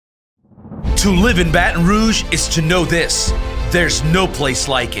To live in Baton Rouge is to know this: there's no place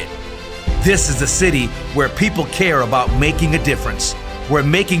like it. This is a city where people care about making a difference, where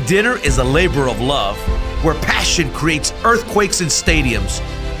making dinner is a labor of love, where passion creates earthquakes in stadiums,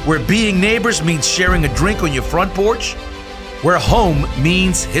 where being neighbors means sharing a drink on your front porch, where home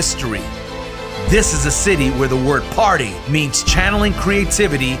means history. This is a city where the word party means channeling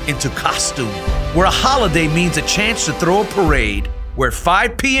creativity into costume, where a holiday means a chance to throw a parade, where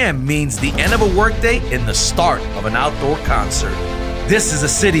 5 p.m. means the end of a workday and the start of an outdoor concert. This is a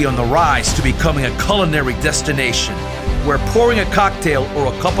city on the rise to becoming a culinary destination, where pouring a cocktail or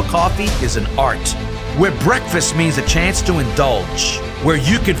a cup of coffee is an art, where breakfast means a chance to indulge, where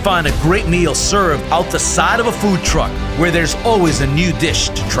you can find a great meal served out the side of a food truck, where there's always a new dish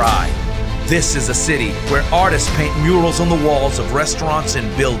to try. This is a city where artists paint murals on the walls of restaurants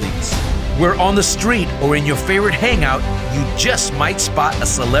and buildings, where on the street or in your favorite hangout, you just might spot a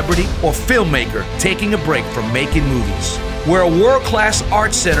celebrity or filmmaker taking a break from making movies, where a world-class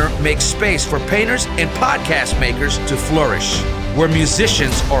art center makes space for painters and podcast makers to flourish, where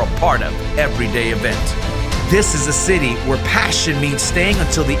musicians are a part of everyday event. This is a city where passion means staying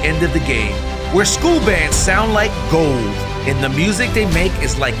until the end of the game, where school bands sound like gold, and the music they make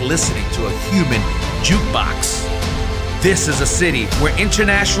is like listening to a human jukebox. This is a city where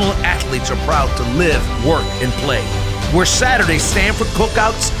international athletes are proud to live, work, and play, where Saturdays stand for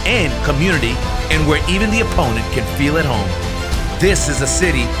cookouts and community, and where even the opponent can feel at home. This is a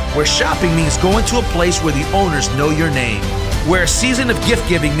city where shopping means going to a place where the owners know your name, where a season of gift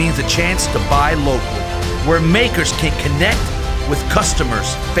giving means a chance to buy local, where makers can connect with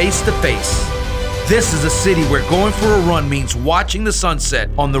customers face to face. This is a city where going for a run means watching the sunset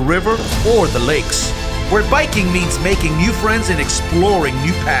on the river or the lakes, where biking means making new friends and exploring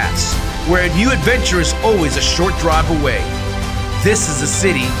new paths, where a new adventure is always a short drive away. This is a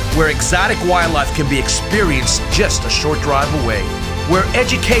city where exotic wildlife can be experienced just a short drive away, where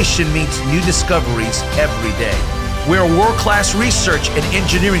education means new discoveries every day, where a world-class research and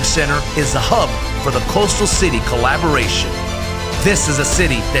engineering center is the hub for the coastal city collaboration. This is a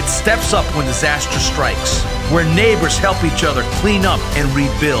city that steps up when disaster strikes, where neighbors help each other clean up and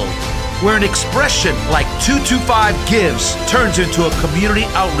rebuild, where an expression like 225 Gives turns into a community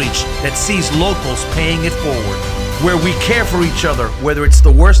outreach that sees locals paying it forward, where we care for each other whether it's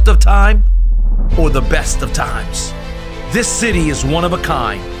the worst of time or the best of times. This city is one of a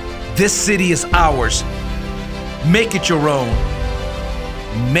kind. This city is ours. Make it your own.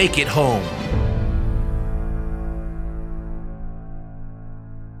 Make it home.